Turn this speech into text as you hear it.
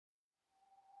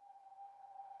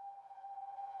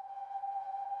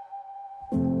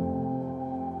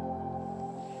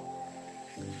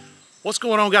What's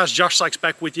going on, guys? Josh Sykes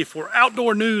back with you for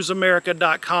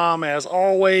OutdoorNewsAmerica.com. As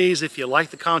always, if you like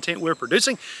the content we're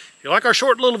producing, if you like our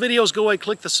short little videos, go ahead and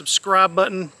click the subscribe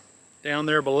button down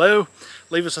there below.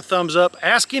 Leave us a thumbs up.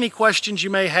 Ask any questions you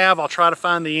may have. I'll try to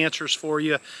find the answers for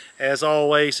you. As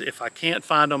always, if I can't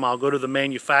find them, I'll go to the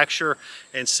manufacturer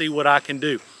and see what I can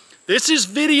do. This is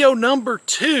video number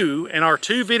 2 in our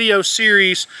 2-video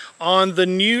series on the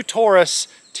new Taurus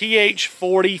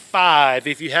TH45.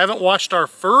 If you haven't watched our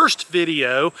first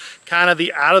video, kind of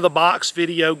the out-of-the-box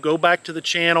video, go back to the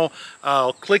channel,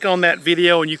 click on that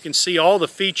video, and you can see all the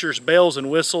features, bells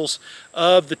and whistles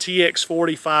of the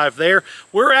TX45 there.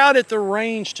 We're out at the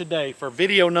range today for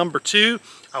video number 2.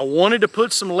 I wanted to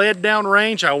put some lead down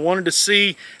range. I wanted to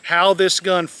see how this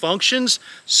gun functions.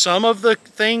 Some of the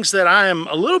things that I am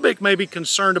a little bit maybe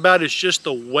concerned about is just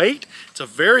the weight. It's a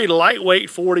very lightweight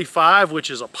 45, which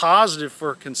is a positive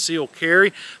for concealed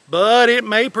carry, but it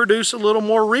may produce a little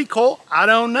more recoil. I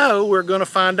don't know. We're going to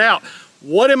find out.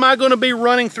 What am I going to be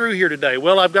running through here today?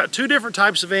 Well, I've got 2 different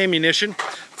types of ammunition.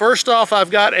 First off,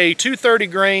 I've got a 230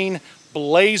 grain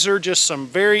blazer, just some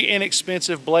very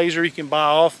inexpensive blazer you can buy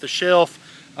off the shelf.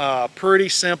 Pretty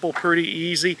simple, pretty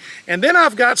easy. And then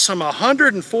I've got some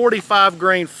 145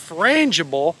 grain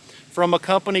frangible from a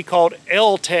company called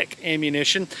L-Tech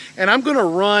ammunition. And I'm going to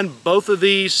run both of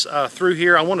these through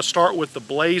here. I want to start with the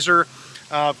blazer.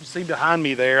 You see behind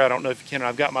me there, I don't know if you can,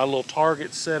 I've got my little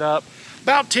target set up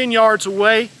about 10 yards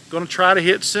away. Going to try to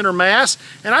hit center mass,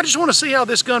 and I just want to see how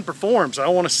this gun performs. I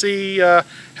want to see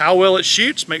how well it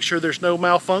shoots, make sure there's no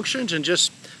malfunctions, and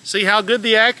just see how good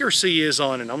the accuracy is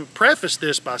on it. I'm going to preface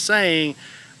this by saying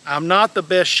I'm not the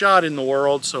best shot in the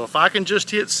world, so if I can just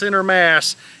hit center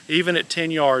mass, even at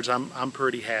 10 yards, I'm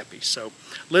pretty happy. So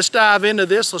let's dive into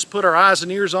this. Let's put our eyes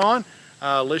and ears on.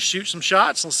 Let's shoot some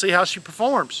shots. Let's see how she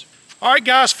performs. All right,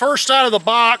 guys, first out of the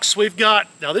box, we've got,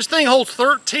 now this thing holds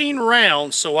 13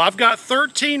 rounds, so I've got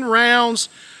 13 rounds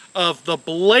of the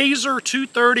Blazer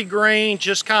 230 grain,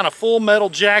 just kind of full metal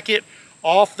jacket,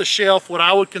 off the shelf, what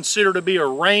I would consider to be a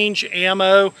range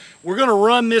ammo. We're going to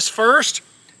run this first,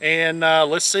 and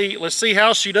let's see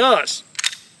how she does.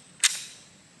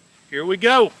 Here we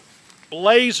go.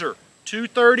 Blazer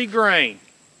 230 grain.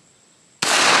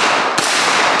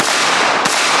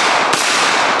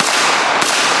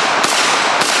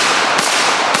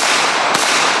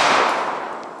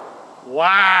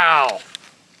 Wow.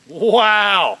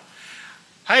 Wow.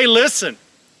 Hey, listen.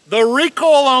 The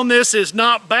recoil on this is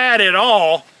not bad at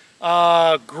all.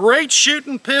 Great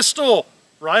shooting pistol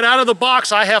right out of the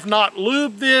box. I have not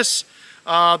lubed this.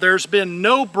 There's been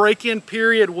no break-in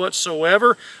period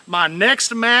whatsoever. My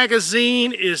next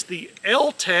magazine is the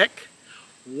L-Tech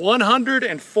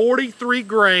 143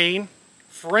 grain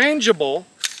frangible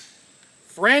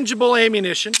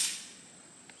ammunition.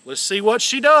 Let's see what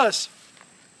she does.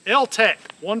 L-Tech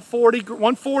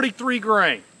 143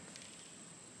 grain.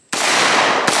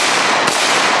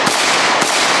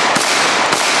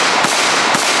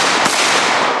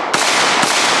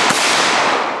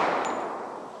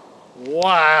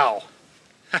 Wow.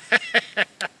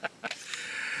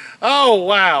 Oh,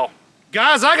 wow.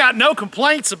 Guys, I got no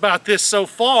complaints about this so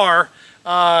far.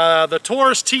 The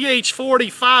Taurus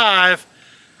TH45,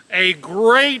 a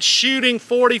great shooting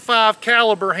 45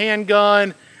 caliber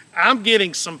handgun. I'm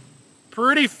getting some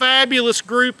pretty fabulous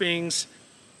groupings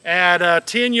at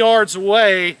 10 yards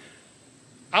away.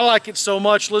 I like it so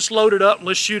much. Let's load it up and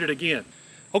let's shoot it again.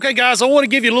 Okay, guys, I want to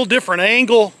give you a little different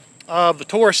angle of the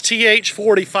Taurus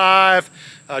TH45,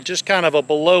 just kind of a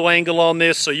below angle on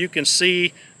this so you can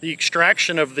see the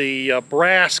extraction of the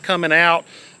brass coming out.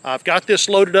 I've got this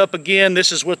loaded up again.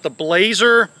 This is with the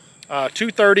Blazer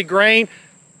 230 grain.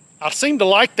 I seem to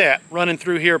like that running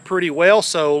through here pretty well,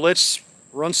 so let's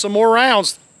run some more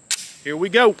rounds. Here we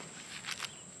go.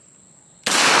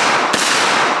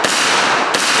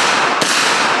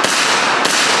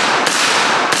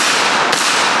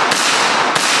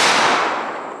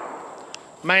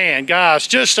 Man, guys,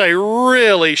 just a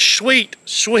really sweet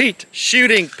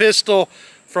shooting pistol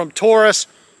from Taurus.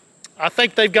 I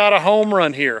think they've got a home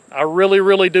run here. I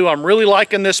really do. I'm really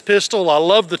liking this pistol. I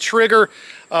love the trigger.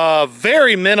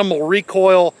 Very minimal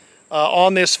recoil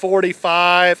on this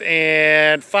 45,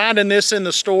 and finding this in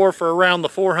the store for around the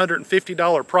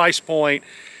 $450 price point,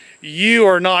 you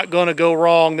are not going to go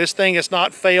wrong. This thing has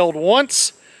not failed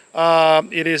once.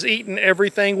 It has eaten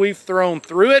everything we've thrown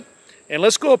through it. And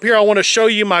let's go up here. I want to show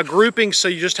you my grouping so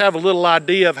you just have a little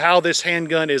idea of how this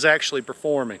handgun is actually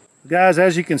performing. Guys,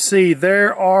 as you can see,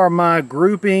 there are my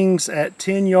groupings at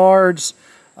 10 yards.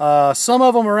 Some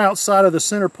of them are outside of the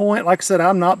center point. Like I said,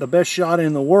 I'm not the best shot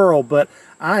in the world, but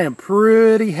I am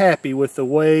pretty happy with the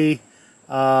way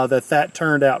that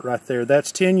turned out right there.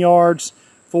 That's 10 yards,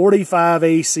 45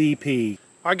 ACP.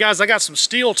 All right, guys, I got some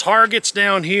steel targets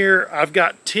down here. I've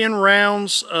got 10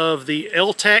 rounds of the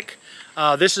L-Tech.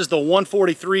 This is the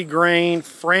 143 grain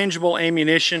frangible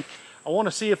ammunition. I want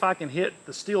to see if I can hit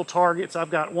the steel targets.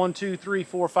 I've got 1, 2, 3,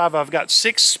 4, 5. I've got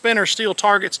 6 spinner steel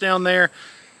targets down there.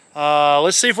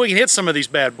 Let's see if we can hit some of these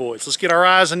bad boys. Let's get our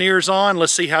eyes and ears on.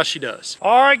 Let's see how she does.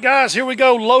 All right, guys, here we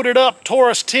go. Loaded up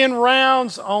Taurus 10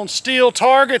 rounds on steel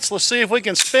targets. Let's see if we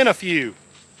can spin a few.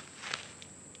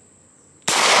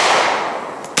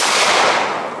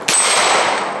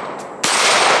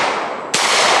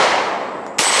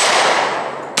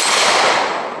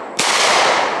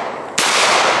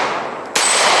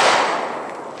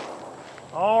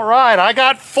 All right, I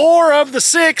got 4 of the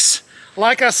 6.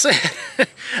 Like I said,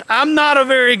 I'm not a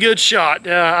very good shot.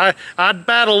 I'd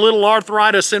battle a little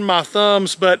arthritis in my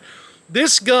thumbs, but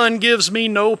this gun gives me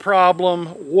no problem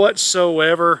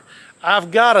whatsoever.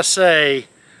 I've got to say,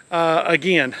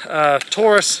 again,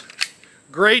 Taurus,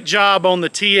 great job on the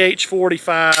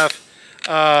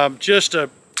TH45.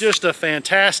 Just a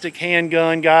fantastic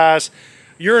handgun, guys.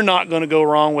 You're not going to go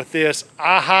wrong with this.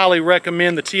 I highly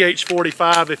recommend the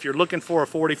TH45 if you're looking for a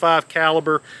 45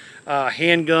 caliber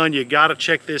handgun. You got to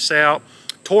check this out.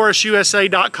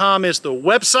 TaurusUSA.com is the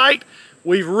website.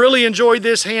 We've really enjoyed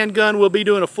this handgun. We'll be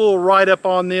doing a full write-up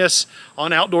on this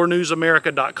on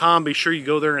OutdoorNewsAmerica.com. Be sure you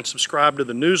go there and subscribe to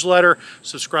the newsletter,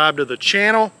 subscribe to the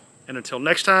channel, and until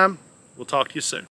next time, we'll talk to you soon.